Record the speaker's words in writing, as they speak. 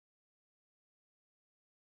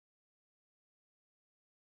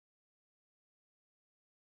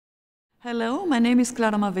Hello, my name is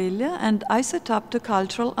Clara Maveglia and I set up the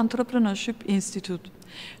Cultural Entrepreneurship Institute.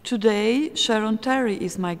 Today, Sharon Terry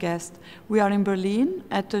is my guest. We are in Berlin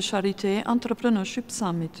at the Charité Entrepreneurship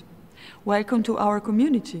Summit. Welcome to our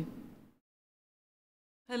community.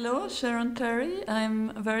 Hello, Sharon Terry.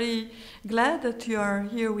 I'm very glad that you are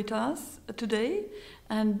here with us today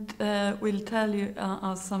and will tell you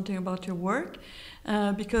us something about your work.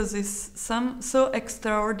 Because it's so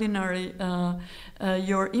extraordinary,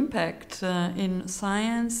 your impact in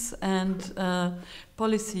science and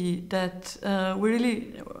policy that we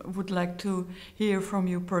really would like to hear from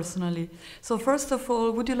you personally. So first of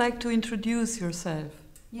all, would you like to introduce yourself?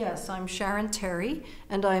 Yes, I'm Sharon Terry,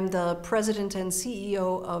 and I'm the President and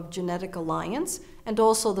CEO of Genetic Alliance, and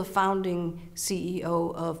also the founding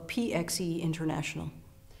CEO of PXE International.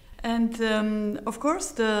 And of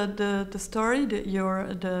course, the story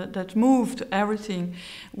that moved everything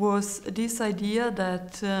was this idea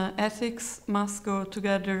that ethics must go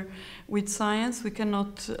together with science. We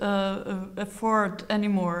cannot afford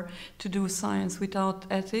anymore to do science without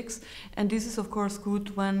ethics. And this is, of course,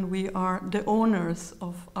 good when we are the owners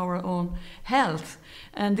of our own health.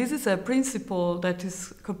 And this is a principle that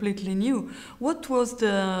is completely new. What was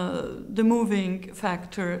the moving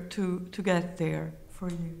factor to get there for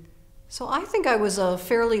you? So I think I was a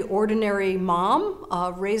fairly ordinary mom,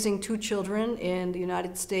 raising two children in the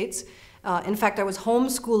United States. In fact, I was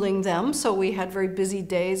homeschooling them, so we had very busy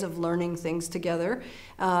days of learning things together.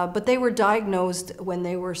 But they were diagnosed when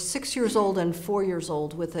they were 6 years old and 4 years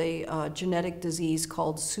old with a genetic disease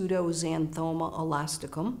called pseudoxanthoma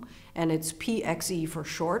elasticum, and it's PXE for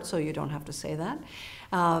short, so you don't have to say that.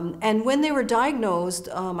 And when they were diagnosed,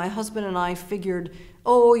 my husband and I figured,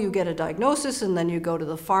 oh, you get a diagnosis and then you go to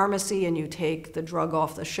the pharmacy and you take the drug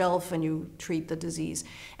off the shelf and you treat the disease.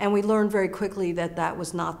 And we learned very quickly that that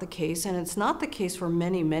was not the case, and it's not the case for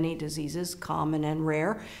many, many diseases, common and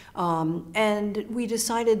rare. And we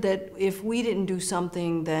decided that if we didn't do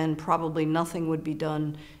something, then probably nothing would be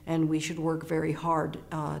done, and we should work very hard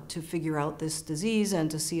to figure out this disease and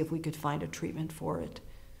to see if we could find a treatment for it.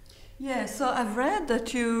 Yeah, so I've read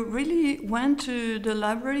that you really went to the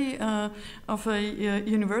library of a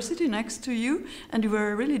university next to you, and you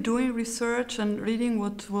were really doing research and reading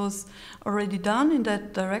what was already done in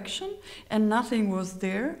that direction, and nothing was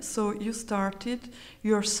there. So you started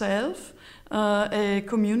yourself a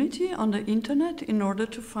community on the internet in order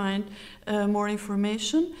to find more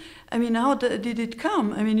information. I mean, how did it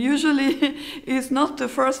come? I mean, usually it's not the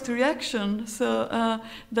first reaction, so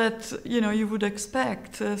that you would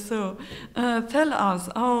expect. So tell us,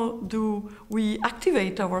 how do we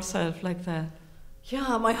activate ourselves like that?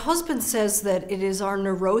 Yeah, my husband says that it is our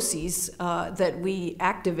neuroses that we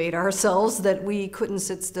activate ourselves, that we couldn't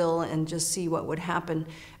sit still and just see what would happen.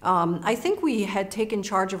 I think we had taken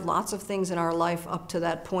charge of lots of things in our life up to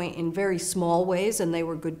that point in very small ways, and they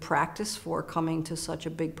were good practice for coming to such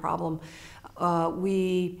a big problem.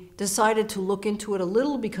 We decided to look into it a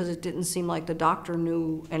little because it didn't seem like the doctor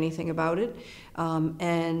knew anything about it.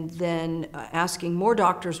 And then asking more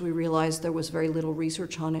doctors, we realized there was very little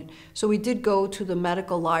research on it. So we did go to the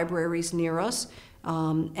medical libraries near us,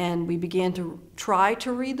 and we began to try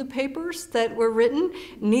to read the papers that were written.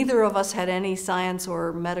 Neither of us had any science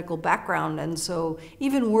or medical background, and so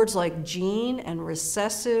even words like gene and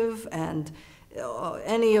recessive and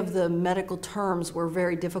any of the medical terms were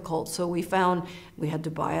very difficult. So we found we had to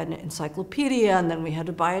buy an encyclopedia, and then we had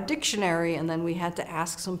to buy a dictionary, and then we had to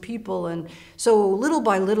ask some people. And so little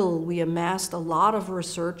by little, we amassed a lot of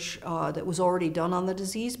research that was already done on the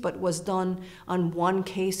disease, but was done on one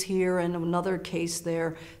case here and another case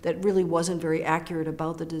there that really wasn't very accurate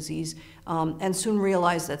about the disease. And soon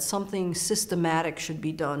realized that something systematic should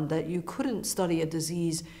be done, that you couldn't study a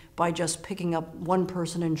disease by just picking up one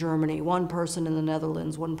person in Germany, one person in the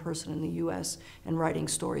Netherlands, one person in the US, and writing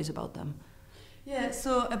stories about them. Yeah,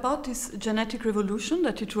 so about this genetic revolution,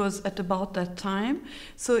 that it was at about that time,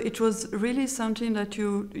 so it was really something that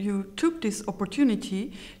you took this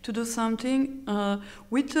opportunity to do something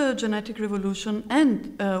with the genetic revolution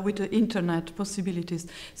and with the internet possibilities.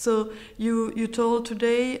 So you told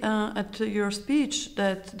today at your speech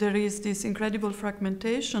that there is this incredible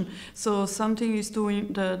fragmentation. So something is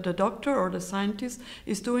doing, the doctor or the scientist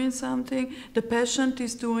is doing something, the patient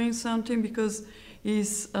is doing something, because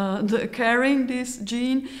is carrying this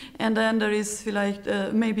gene, and then there is like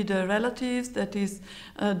maybe the relatives that is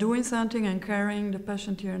doing something and carrying the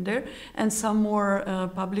patient here and there, and some more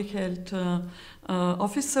public health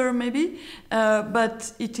officer maybe,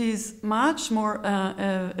 but it is much more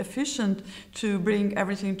efficient to bring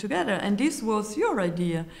everything together. And this was your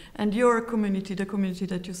idea and your community, the community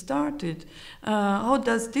that you started. How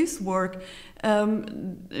does this work?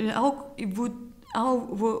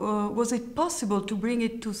 Was it possible to bring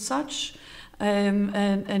it to such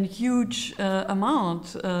a huge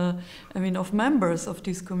amount, of members of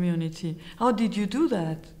this community? How did you do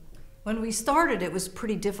that? When we started, it was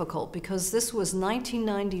pretty difficult because this was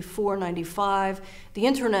 1994, 95. The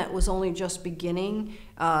internet was only just beginning.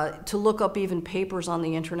 To look up even papers on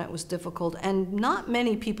the internet was difficult, and not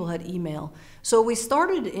many people had email. So we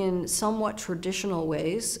started in somewhat traditional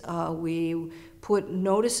ways. We put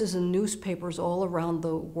notices in newspapers all around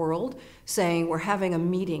the world saying we're having a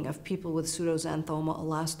meeting of people with pseudoxanthoma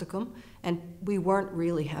elasticum, and we weren't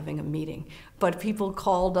really having a meeting. But people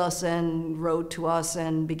called us and wrote to us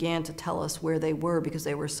and began to tell us where they were because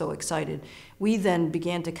they were so excited. We then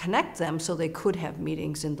began to connect them so they could have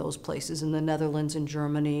meetings in those places, in the Netherlands, in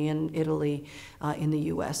Germany, in Italy, in the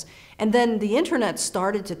US. And then the internet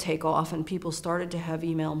started to take off and people started to have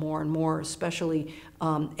email more and more, especially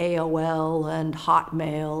AOL and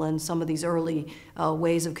Hotmail and some of these early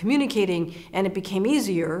ways of communicating. And it became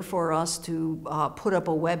easier for us to put up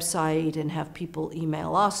a website and have people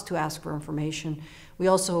email us to ask for information. We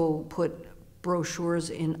also put brochures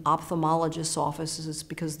in ophthalmologists' offices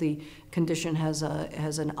because the condition has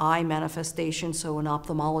an eye manifestation, so an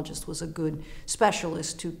ophthalmologist was a good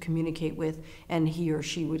specialist to communicate with, and he or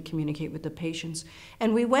she would communicate with the patients.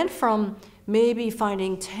 And we went from maybe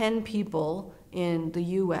finding 10 people in the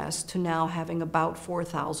US to now having about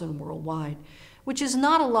 4,000 worldwide, which is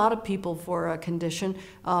not a lot of people for a condition,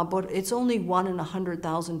 but it's only 1 in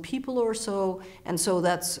 100,000 people or so, and so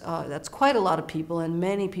that's quite a lot of people, and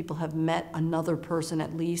many people have met another person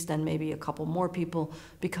at least, and maybe a couple more people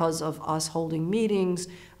because of us holding meetings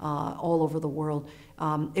all over the world.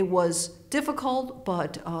 It was difficult,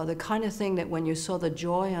 but the kind of thing that when you saw the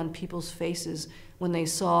joy on people's faces when they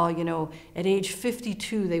saw, at age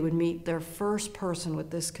 52 they would meet their first person with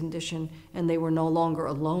this condition and they were no longer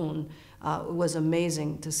alone. It was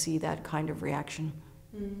amazing to see that kind of reaction.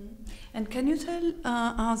 Mm-hmm. And can you tell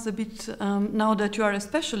us a bit, now that you are a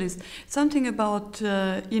specialist, something about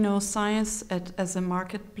science as a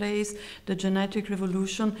marketplace, the genetic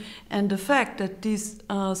revolution, and the fact that this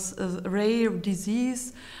rare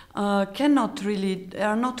disease are not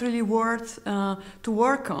really worth to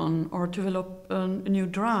work on or develop new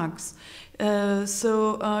drugs.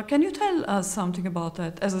 So can you tell us something about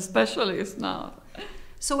that as a specialist now?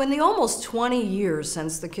 So in the almost 20 years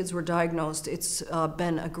since the kids were diagnosed, it's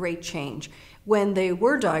been a great change. When they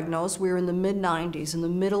were diagnosed, we were in the mid-90s, in the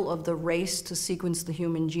middle of the race to sequence the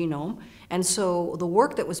human genome. And so the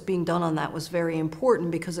work that was being done on that was very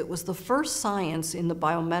important because it was the first science in the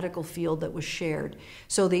biomedical field that was shared.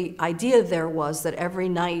 So the idea there was that every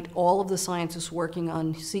night, all of the scientists working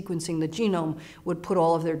on sequencing the genome would put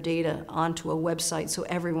all of their data onto a website so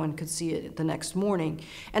everyone could see it the next morning.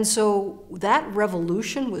 And so that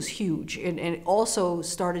revolution was huge. And it also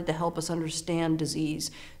started to help us understand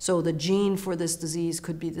disease. So the gene for this disease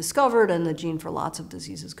could be discovered and the gene for lots of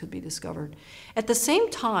diseases could be discovered. At the same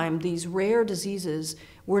time, these rare diseases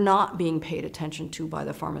were not being paid attention to by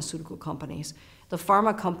the pharmaceutical companies. The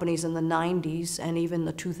pharma companies in the 90s and even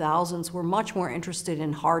the 2000s were much more interested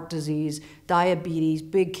in heart disease, diabetes,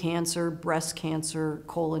 big cancer, breast cancer,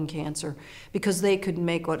 colon cancer, because they could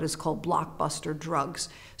make what is called blockbuster drugs.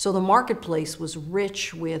 So the marketplace was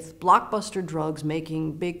rich with blockbuster drugs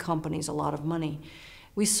making big companies a lot of money.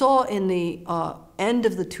 We saw in the end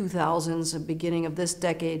of the 2000s, the beginning of this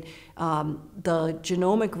decade, the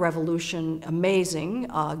genomic revolution,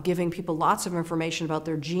 amazing, giving people lots of information about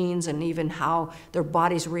their genes and even how their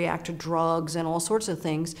bodies react to drugs and all sorts of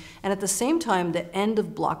things. And at the same time, the end of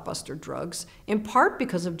blockbuster drugs, in part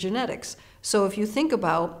because of genetics. So if you think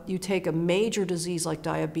about, you take a major disease like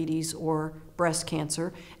diabetes or breast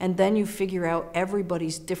cancer, and then you figure out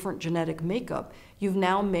everybody's different genetic makeup, you've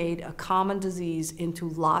now made a common disease into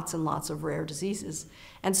lots and lots of rare diseases.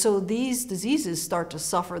 And so these diseases start to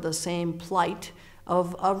suffer the same plight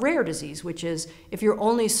of a rare disease, which is if you're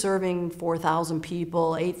only serving 4,000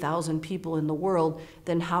 people, 8,000 people in the world,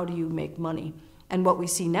 then how do you make money? And what we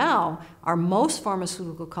see now are most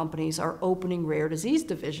pharmaceutical companies are opening rare disease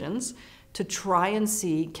divisions to try and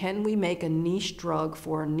see, can we make a niche drug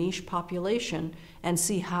for a niche population and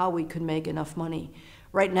see how we could make enough money.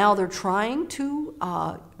 Right now, they're trying to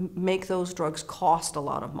make those drugs cost a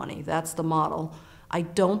lot of money. That's the model. I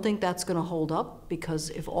don't think that's going to hold up, because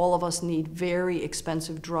if all of us need very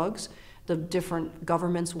expensive drugs, the different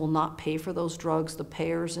governments will not pay for those drugs. The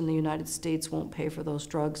payers in the United States won't pay for those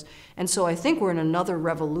drugs. And so I think we're in another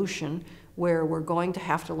revolution where we're going to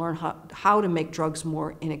have to learn how to make drugs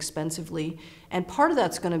more inexpensively. And part of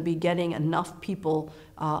that's going to be getting enough people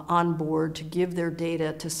on board to give their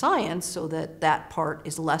data to science so that that part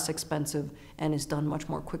is less expensive and is done much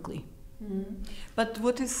more quickly. Mm. But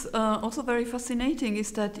what is also very fascinating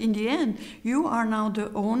is that in the end, you are now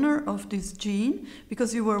the owner of this gene,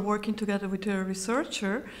 because you were working together with a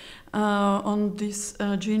researcher on this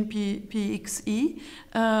gene PXE.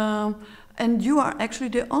 And you are actually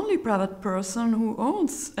the only private person who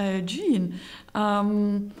owns a gene.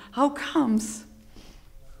 How comes?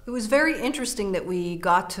 It was very interesting that we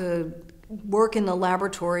got to work in the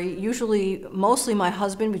laboratory. Usually, mostly my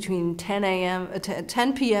husband, between 10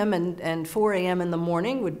 p.m. and 4 a.m. in the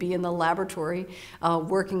morning, would be in the laboratory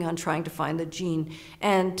working on trying to find the gene.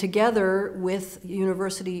 And together with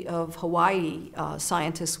University of Hawaii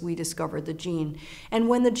scientists, we discovered the gene. And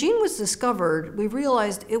when the gene was discovered, we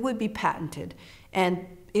realized it would be patented. And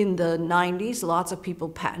in the 90s, lots of people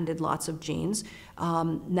patented lots of genes.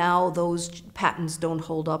 Now those patents don't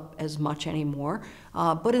hold up as much anymore.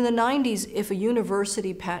 But in the 90s, if a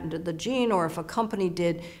university patented the gene, or if a company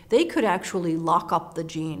did, they could actually lock up the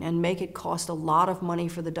gene and make it cost a lot of money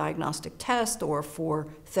for the diagnostic test or for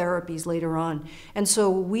therapies later on. And so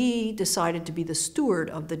we decided to be the steward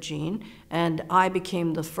of the gene, and I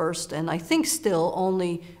became the first, and I think still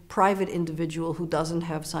only, private individual who doesn't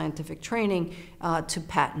have scientific training to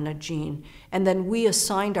patent a gene. And then we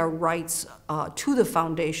assigned our rights to the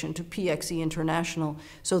foundation, to PXE International,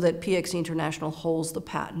 so that PXE International holds the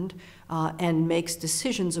patent and makes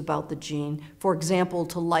decisions about the gene, for example,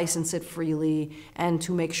 to license it freely and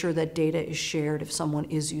to make sure that data is shared if someone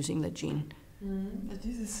is using the gene.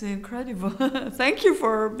 This is incredible. Thank you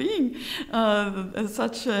for being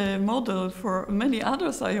such a model for many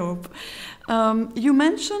others, I hope. You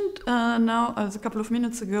mentioned now, as a couple of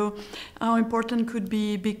minutes ago, how important could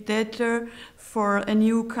be big data for a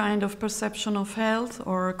new kind of perception of health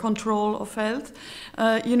or control of health.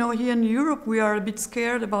 You know, here in Europe, we are a bit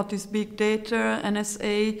scared about this big data,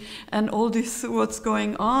 NSA, and all this, what's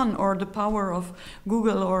going on, or the power of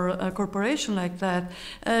Google or a corporation like that.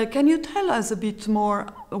 Can you tell us a bit more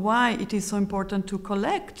why it is so important to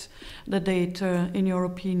collect the data, in your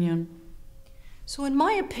opinion? So in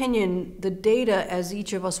my opinion, the data, as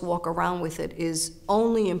each of us walk around with it, is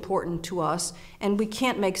only important to us, and we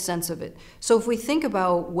can't make sense of it. So if we think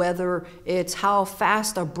about whether it's how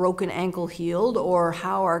fast a broken ankle healed, or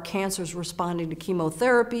how our cancer's responding to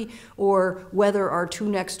chemotherapy, or whether our two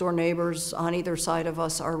next-door neighbors on either side of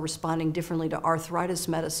us are responding differently to arthritis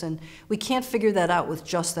medicine, we can't figure that out with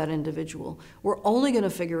just that individual. We're only going to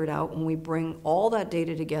figure it out when we bring all that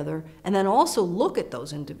data together, and then also look at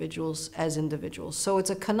those individuals as individuals. So it's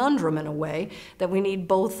a conundrum in a way, that we need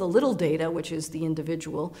both the little data, which is the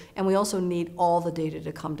individual, and we also need all the data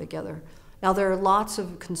to come together. Now, there are lots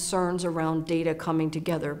of concerns around data coming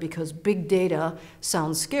together, because big data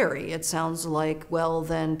sounds scary. It sounds like, well,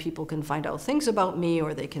 then people can find out things about me,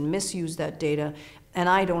 or they can misuse that data, and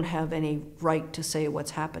I don't have any right to say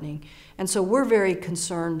what's happening. And so we're very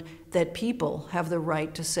concerned that people have the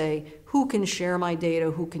right to say who can share my data,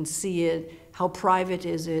 who can see it, how private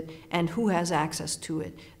is it, and who has access to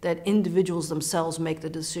it, that individuals themselves make the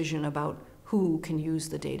decision about who can use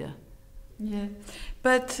the data. Yeah,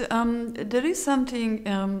 but there is something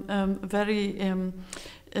very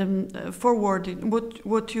forwarding,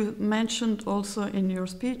 what you mentioned also in your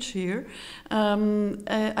speech here.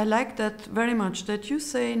 I like that very much, that you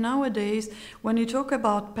say nowadays, when you talk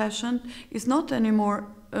about patient, it's not anymore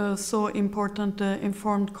so important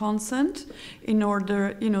informed consent in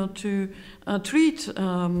order, you know, to treat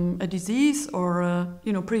a disease or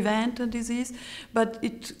you know, prevent a disease, but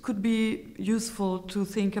it could be useful to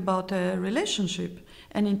think about a relationship,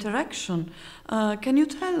 an interaction. Can you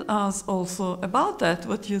tell us also about that,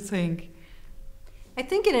 what you think? I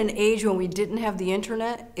think in an age when we didn't have the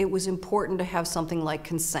internet, it was important to have something like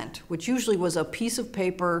consent, which usually was a piece of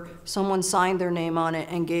paper, someone signed their name on it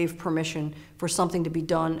and gave permission for something to be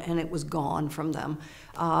done, and it was gone from them.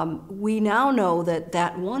 We now know that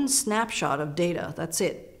that one snapshot of data, that's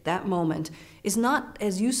it, that moment, is not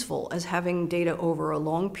as useful as having data over a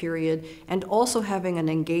long period and also having an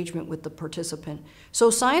engagement with the participant.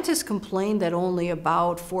 So scientists complain that only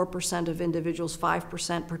about 4% of individuals,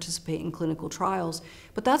 5% participate in clinical trials,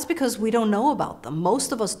 but that's because we don't know about them.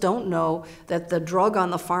 Most of us don't know that the drug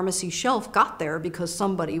on the pharmacy shelf got there because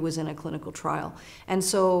somebody was in a clinical trial. And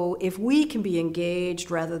so if we can be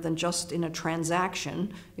engaged rather than just in a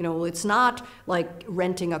transaction, you know, it's not like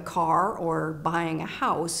renting a car or buying a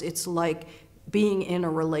house. It's like being in a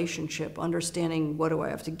relationship, understanding what do I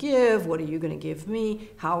have to give, what are you going to give me,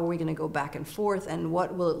 how are we going to go back and forth, and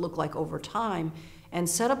what will it look like over time, and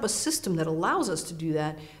set up a system that allows us to do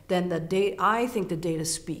that, then I think the data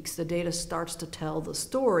speaks. The data starts to tell the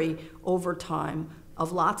story over time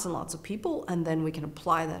of lots and lots of people, and then we can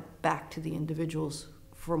apply that back to the individuals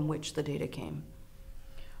from which the data came.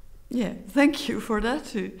 Yeah, thank you for that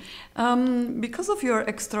too. Because of your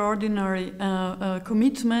extraordinary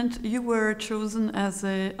commitment, you were chosen as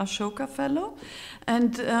a Ashoka Fellow.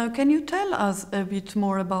 And can you tell us a bit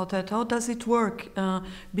more about that? How does it work,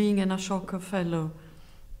 being an Ashoka Fellow?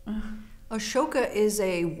 Ashoka is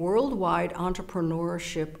a worldwide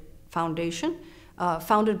entrepreneurship foundation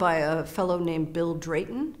founded by a fellow named Bill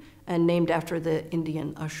Drayton and named after the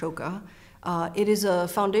Indian Ashoka. It is a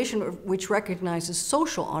foundation which recognizes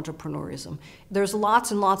social entrepreneurism. There's lots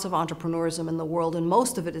and lots of entrepreneurism in the world, and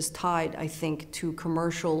most of it is tied, I think, to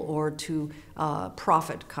commercial or to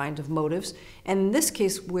profit kind of motives. And in this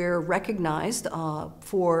case, we're recognized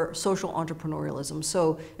for social entrepreneurialism.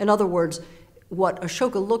 So, in other words, what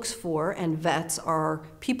Ashoka looks for and vets are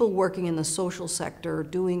people working in the social sector,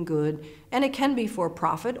 doing good, and it can be for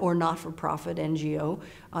profit or not for profit, NGO,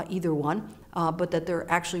 either one, but that they're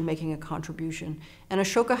actually making a contribution. And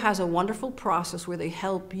Ashoka has a wonderful process where they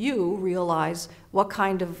help you realize what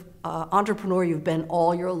kind of entrepreneur you've been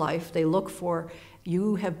all your life. They look for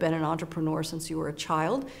you have been an entrepreneur since you were a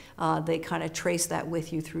child. They kind of trace that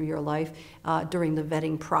with you through your life during the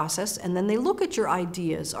vetting process. And then they look at your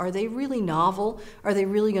ideas. Are they really novel? Are they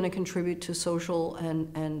really going to contribute to social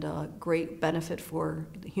and great benefit for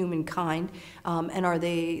humankind? And are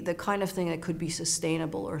they the kind of thing that could be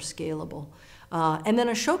sustainable or scalable? And then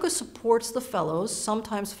Ashoka supports the fellows,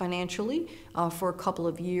 sometimes financially, for a couple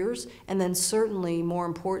of years, and then certainly, more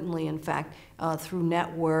importantly, in fact, through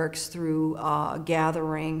networks, through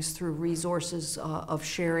gatherings, through resources of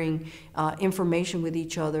sharing information with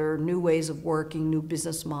each other, new ways of working, new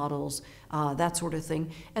business models, that sort of thing.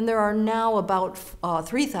 And there are now about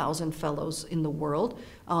 3,000 fellows in the world,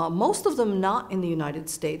 most of them not in the United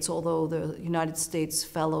States, although the United States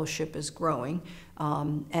fellowship is growing.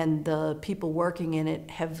 And the people working in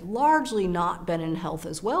it have largely not been in health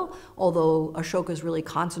as well, although Ashoka is really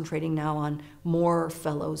concentrating now on more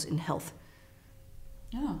fellows in health.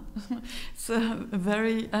 Yeah, it's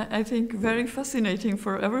very, I think, very fascinating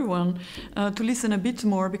for everyone to listen a bit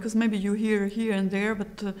more, because maybe you hear here and there,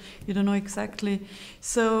 but you don't know exactly.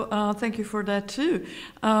 So thank you for that too.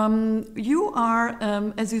 You are,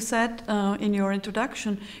 as you said in your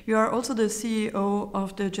introduction, you are also the CEO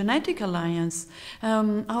of the Genetic Alliance.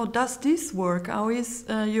 How does this work? How is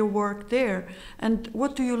your work there? And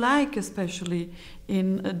what do you like especially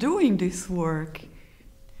in doing this work?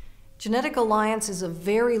 Genetic Alliance is a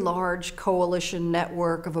very large coalition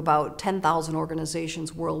network of about 10,000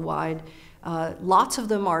 organizations worldwide. Lots of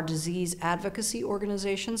them are disease advocacy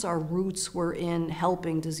organizations. Our roots were in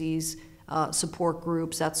helping disease support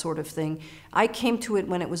groups, that sort of thing. I came to it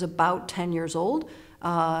when it was about 10 years old.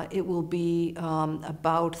 It will be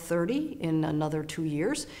about 30 in another 2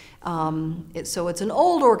 years. So it's an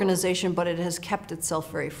old organization, but it has kept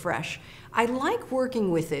itself very fresh. I like working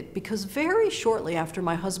with it because very shortly after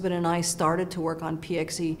my husband and I started to work on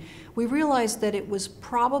PXE, we realized that it was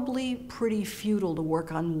probably pretty futile to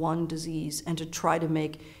work on one disease and to try to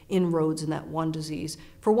make inroads in that one disease.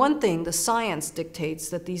 For one thing, the science dictates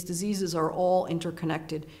that these diseases are all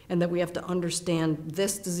interconnected and that we have to understand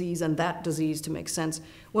this disease and that disease to make sense.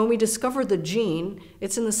 When we discovered the gene,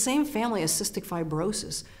 it's in the same family as cystic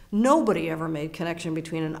fibrosis. Nobody ever made connection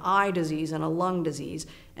between an eye disease and a lung disease,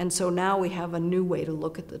 and so now we have a new way to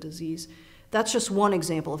look at the disease. That's just one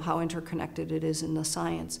example of how interconnected it is in the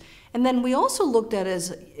science. And then we also looked at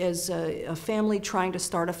as a family trying to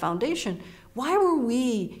start a foundation. Why were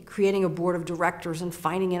we creating a board of directors and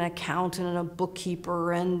finding an accountant and a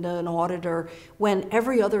bookkeeper and an auditor when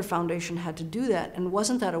every other foundation had to do that? And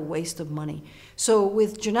wasn't that a waste of money? So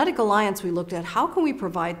with Genetic Alliance, we looked at how can we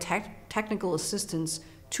provide technical assistance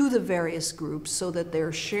to the various groups so that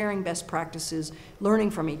they're sharing best practices, learning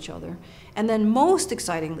from each other. And then most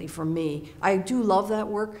excitingly for me, I do love that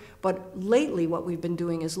work, But lately what we've been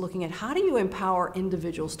doing is looking at how do you empower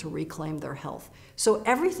individuals to reclaim their health. So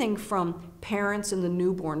everything from parents in the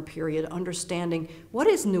newborn period, understanding what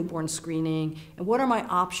is newborn screening and what are my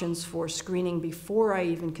options for screening before I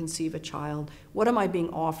even conceive a child, what am I being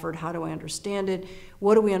offered, how do I understand it,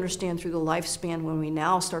 what do we understand through the lifespan when we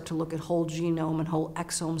now start to look at whole genome and whole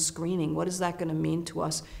exome screening, what is that going to mean to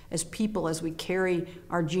us as people as we carry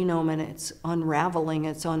our genome and it's unraveling,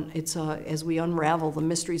 as we unravel the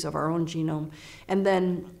mysteries of our own genome. And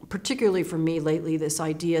then particularly for me lately, this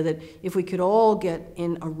idea that if we could all get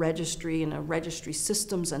in a registry and a registry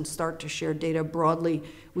systems and start to share data broadly,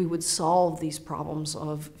 we would solve these problems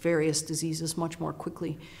of various diseases much more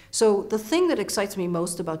quickly. So the thing that excites me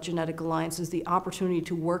most about Genetic Alliance is the opportunity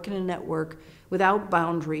to work in a network without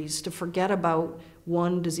boundaries, to forget about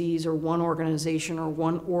one disease or one organization or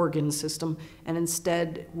one organ system, and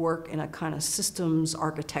instead work in a kind of systems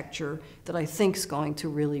architecture that I think is going to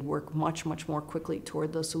really work much, much more quickly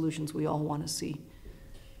toward the solutions we all want to see.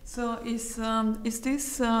 So is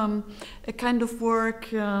this a kind of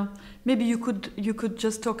work? Maybe you could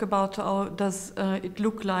just talk about how does it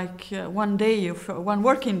look like one day of one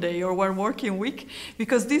working day or one working week,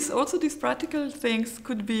 because these practical things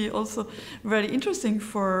could be also very interesting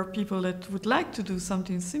for people that would like to do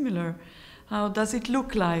something similar. How does it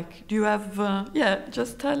look like? Do you have?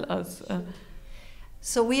 Just tell us.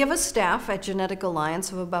 So we have a staff at Genetic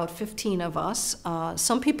Alliance of about 15 of us.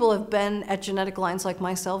 Some people have been at Genetic Alliance, like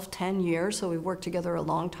myself, 10 years, so we've worked together a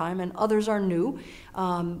long time, and others are new.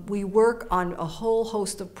 We work on a whole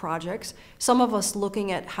host of projects, some of us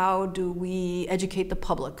looking at how do we educate the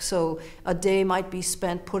public. So a day might be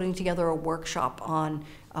spent putting together a workshop on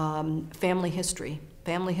family history.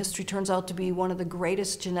 Family history turns out to be one of the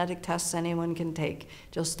greatest genetic tests anyone can take.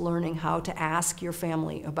 Just learning how to ask your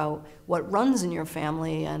family about what runs in your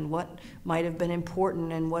family and what might have been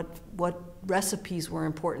important and what recipes were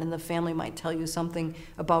important, and the family might tell you something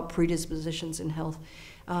about predispositions in health.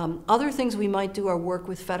 Other things we might do are work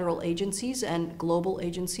with federal agencies and global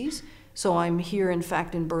agencies. So I'm here, in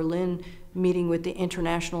fact, in Berlin, meeting with the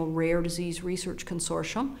International Rare Disease Research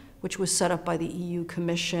Consortium, which was set up by the EU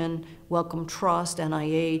Commission, Wellcome Trust,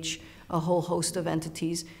 NIH, a whole host of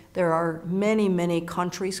entities. There are many, many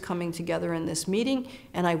countries coming together in this meeting,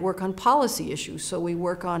 and I work on policy issues. So we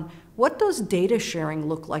work on what does data sharing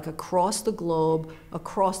look like across the globe,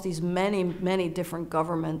 across these many, many different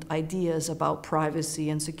government ideas about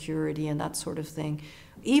privacy and security and that sort of thing.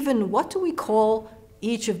 Even what do we call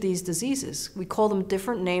each of these diseases? We call them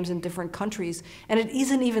different names in different countries, and it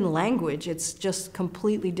isn't even language, it's just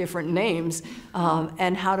completely different names.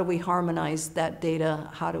 And how do we harmonize that data?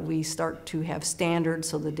 How do we start to have standards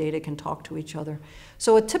so the data can talk to each other?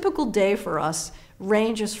 So a typical day for us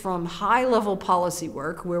ranges from high-level policy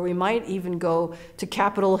work, where we might even go to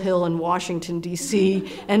Capitol Hill in Washington, D.C.,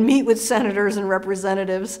 and meet with senators and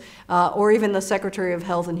representatives, or even the Secretary of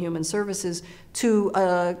Health and Human Services, to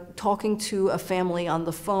talking to a family on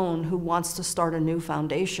the phone who wants to start a new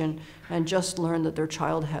foundation and just learn that their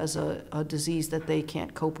child has a disease that they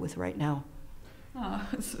can't cope with right now.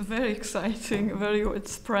 It's very exciting, very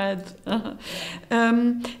widespread.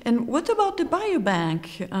 And what about the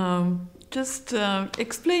Biobank? Just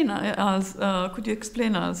explain us, could you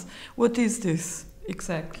explain us, what is this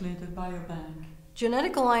exactly, the Biobank?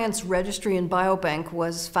 Genetic Alliance Registry and Biobank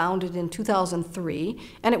was founded in 2003,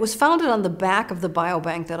 and it was founded on the back of the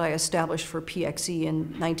Biobank that I established for PXE in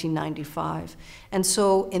 1995. And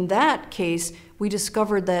so in that case, we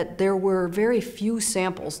discovered that there were very few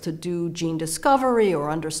samples to do gene discovery or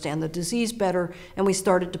understand the disease better, and we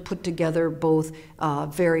started to put together both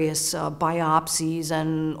various biopsies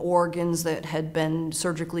and organs that had been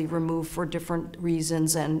surgically removed for different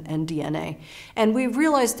reasons and DNA. And we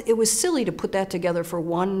realized it was silly to put that together for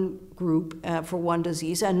one group, for one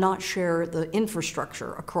disease, and not share the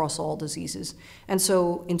infrastructure across all diseases. And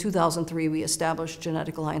so in 2003, we established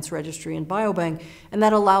Genetic Alliance Registry and Biobank, and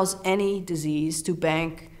that allows any disease to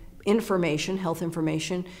bank information, health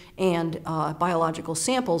information, and biological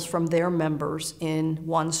samples from their members in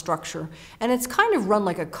one structure. And it's kind of run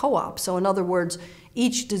like a co-op. So in other words,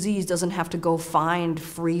 each disease doesn't have to go find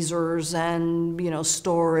freezers and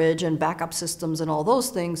storage and backup systems and all those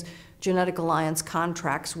things. Genetic Alliance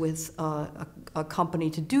contracts with a company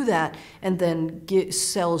to do that, and then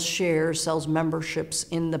sells shares, sells memberships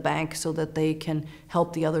in the bank so that they can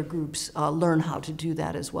help the other groups learn how to do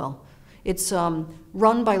that as well. It's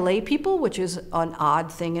run by lay people, which is an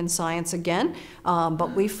odd thing in science again,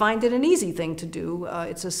 but we find it an easy thing to do.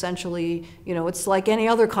 It's essentially, it's like any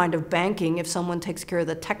other kind of banking. If someone takes care of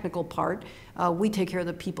the technical part, we take care of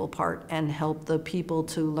the people part and help the people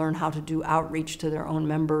to learn how to do outreach to their own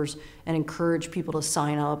members and encourage people to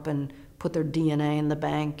sign up and put their DNA in the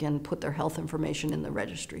bank and put their health information in the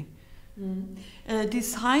registry.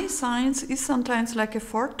 This high science is sometimes like a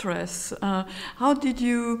fortress. How did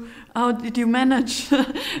you manage,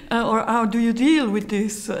 or how do you deal with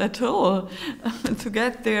this at all, to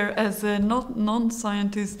get there as a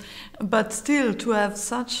non-scientist, but still to have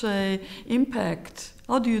such an impact?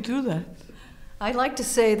 How do you do that? I like to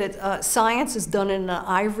say that science is done in an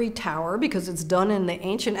ivory tower because it's done in the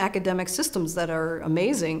ancient academic systems that are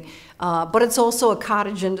amazing, but it's also a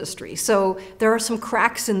cottage industry. So there are some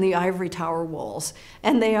cracks in the ivory tower walls,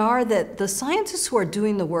 and they are that the scientists who are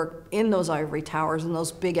doing the work in those ivory towers and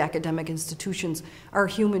those big academic institutions are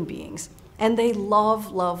human beings. And they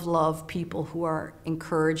love, love, love people who are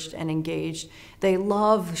encouraged and engaged. They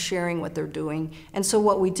love sharing what they're doing. And so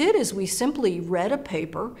what we did is we simply read a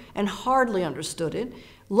paper and hardly understood it,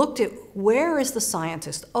 looked at where is the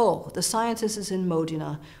scientist? Oh, the scientist is in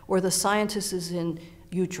Modena, or the scientist is in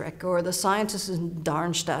Utrecht, or the scientist is in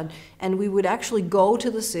Darmstadt. And we would actually go to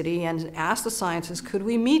the city and ask the scientist, could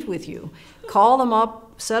we meet with you? Call them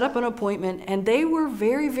up, set up an appointment, and they were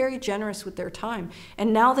very, very generous with their time.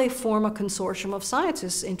 And now they form a consortium of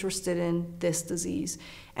scientists interested in this disease.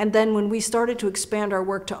 And then when we started to expand our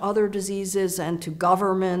work to other diseases and to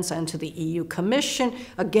governments and to the EU Commission,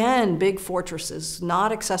 again, big fortresses,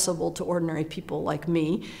 not accessible to ordinary people like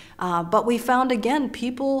me. But we found, again,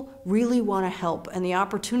 people really want to help, and the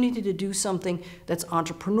opportunity to do something that's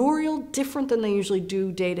entrepreneurial, different than they usually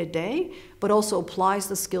do day to day, but also applies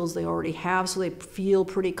the skills they already have so they feel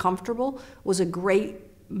pretty comfortable, was a great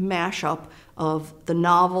mashup of the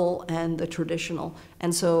novel and the traditional.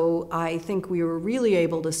 And so I think we were really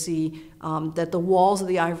able to see that the walls of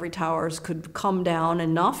the ivory towers could come down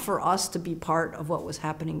enough for us to be part of what was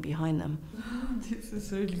happening behind them. This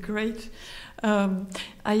is really great. I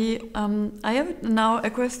have now a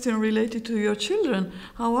question related to your children.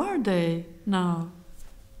 How are they now?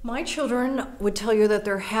 My children would tell you that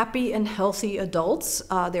they're happy and healthy adults.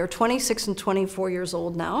 They're 26 and 24 years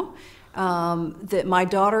old now. That my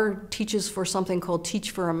daughter teaches for something called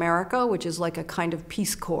Teach for America, which is like a kind of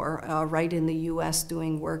Peace Corps right in the U.S.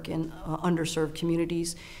 doing work in underserved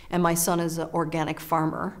communities. And my son is an organic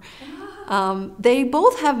farmer. They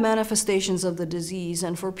both have manifestations of the disease,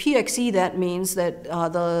 and for PXE that means that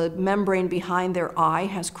the membrane behind their eye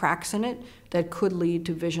has cracks in it that could lead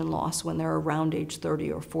to vision loss when they're around age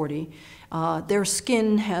 30 or 40. Their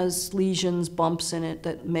skin has lesions, bumps in it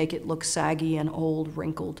that make it look saggy and old,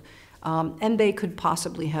 wrinkled. And they could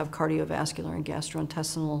possibly have cardiovascular and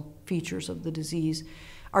gastrointestinal features of the disease.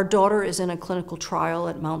 Our daughter is in a clinical trial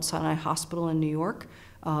at Mount Sinai Hospital in New York,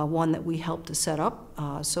 one that we helped to set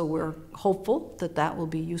up, so we're hopeful that that will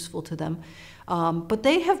be useful to them. But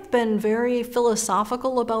they have been very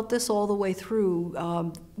philosophical about this all the way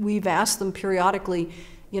through. We've asked them periodically,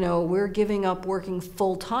 we're giving up working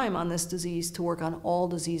full-time on this disease to work on all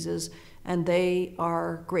diseases, and they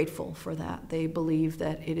are grateful for that. They believe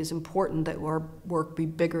that it is important that our work be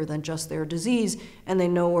bigger than just their disease, and they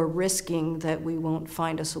know we're risking that we won't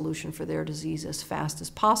find a solution for their disease as fast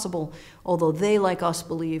as possible, although they, like us,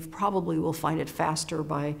 believe probably will find it faster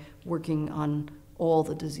by working on all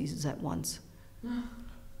the diseases at once.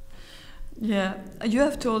 Yeah, you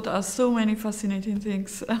have told us so many fascinating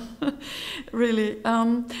things, really.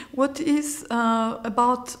 What is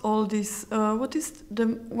about all this? What is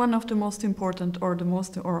one of the most important,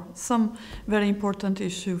 or some very important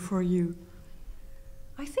issue for you?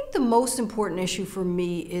 I think the most important issue for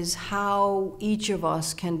me is how each of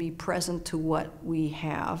us can be present to what we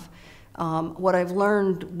have. What I've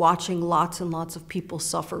learned watching lots and lots of people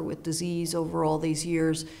suffer with disease over all these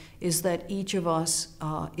years is that each of us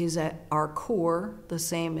is at our core the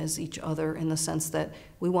same as each other, in the sense that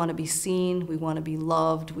we want to be seen, we want to be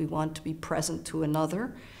loved, we want to be present to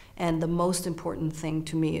another. And the most important thing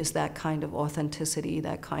to me is that kind of authenticity,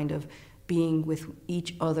 that kind of being with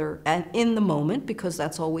each other and in the moment, because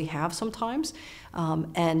that's all we have sometimes,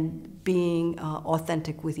 and being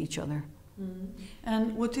authentic with each other. Mm.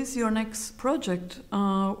 And what is your next project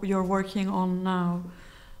you're working on now,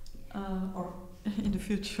 or in the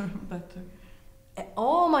future better?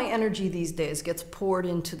 All my energy these days gets poured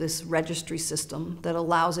into this registry system that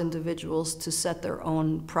allows individuals to set their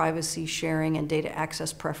own privacy sharing and data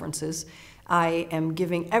access preferences. I am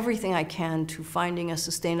giving everything I can to finding a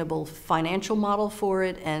sustainable financial model for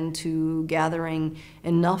it and to gathering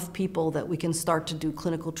enough people that we can start to do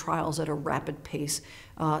clinical trials at a rapid pace.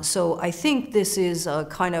 So I think this is a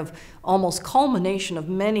kind of almost culmination of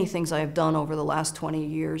many things I have done over the last 20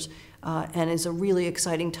 years. And is a really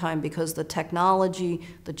exciting time because the technology,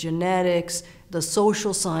 the genetics, the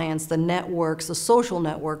social science, the networks, the social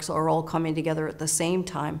networks are all coming together at the same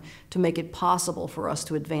time to make it possible for us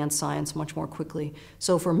to advance science much more quickly.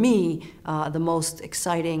 So for me, the most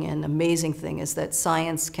exciting and amazing thing is that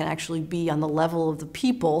science can actually be on the level of the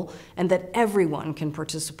people and that everyone can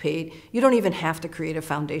participate. You don't even have to create a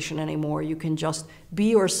foundation anymore. You can just be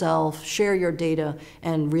yourself, share your data,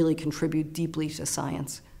 and really contribute deeply to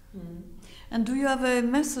science. And do you have a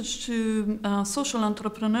message to social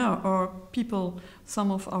entrepreneur or people,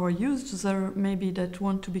 some of our youth there maybe that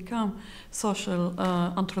want to become social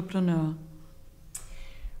entrepreneur?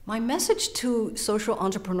 My message to social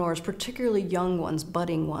entrepreneurs, particularly young ones,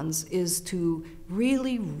 budding ones, is to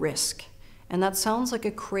really risk. And that sounds like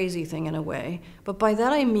a crazy thing in a way, but by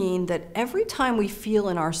that I mean that every time we feel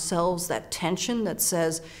in ourselves that tension that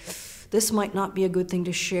says, this might not be a good thing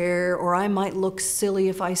to share, or I might look silly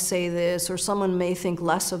if I say this, or someone may think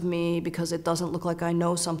less of me because it doesn't look like I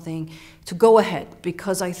know something, to go ahead,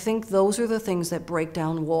 because I think those are the things that break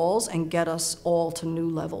down walls and get us all to new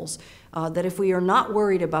levels. That if we are not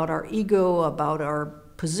worried about our ego, about our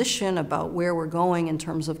position, about where we're going in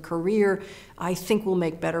terms of career, I think we'll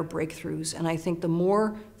make better breakthroughs. And I think the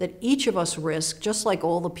more that each of us risk, just like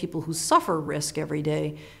all the people who suffer risk every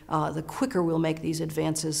day, the quicker we'll make these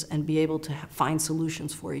advances and be able to find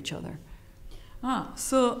solutions for each other.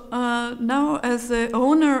 So now as the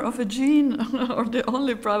owner of a gene, or the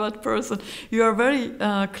only private person, you are very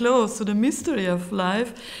close to the mystery of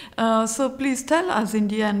life. So please tell us in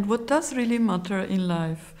the end, what does really matter in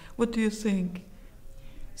life? What do you think?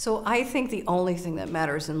 So I think the only thing that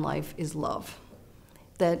matters in life is love.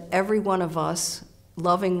 That every one of us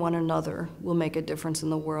loving one another will make a difference in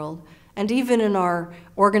the world. And even in our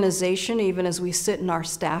organization, even as we sit in our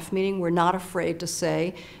staff meeting, we're not afraid to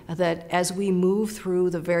say that as we move through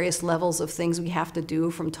the various levels of things we have to do,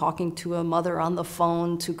 from talking to a mother on the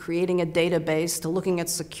phone to creating a database to looking at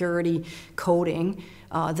security coding,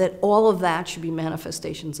 that all of that should be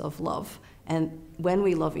manifestations of love. And when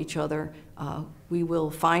we love each other, we will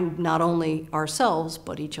find not only ourselves,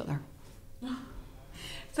 but each other.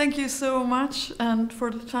 Thank you so much, and for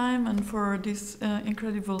the time and for this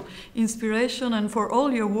incredible inspiration and for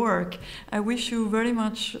all your work. I wish you very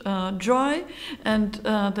much joy and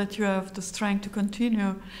that you have the strength to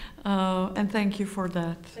continue. And thank you for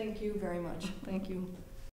that. Thank you very much. Thank you.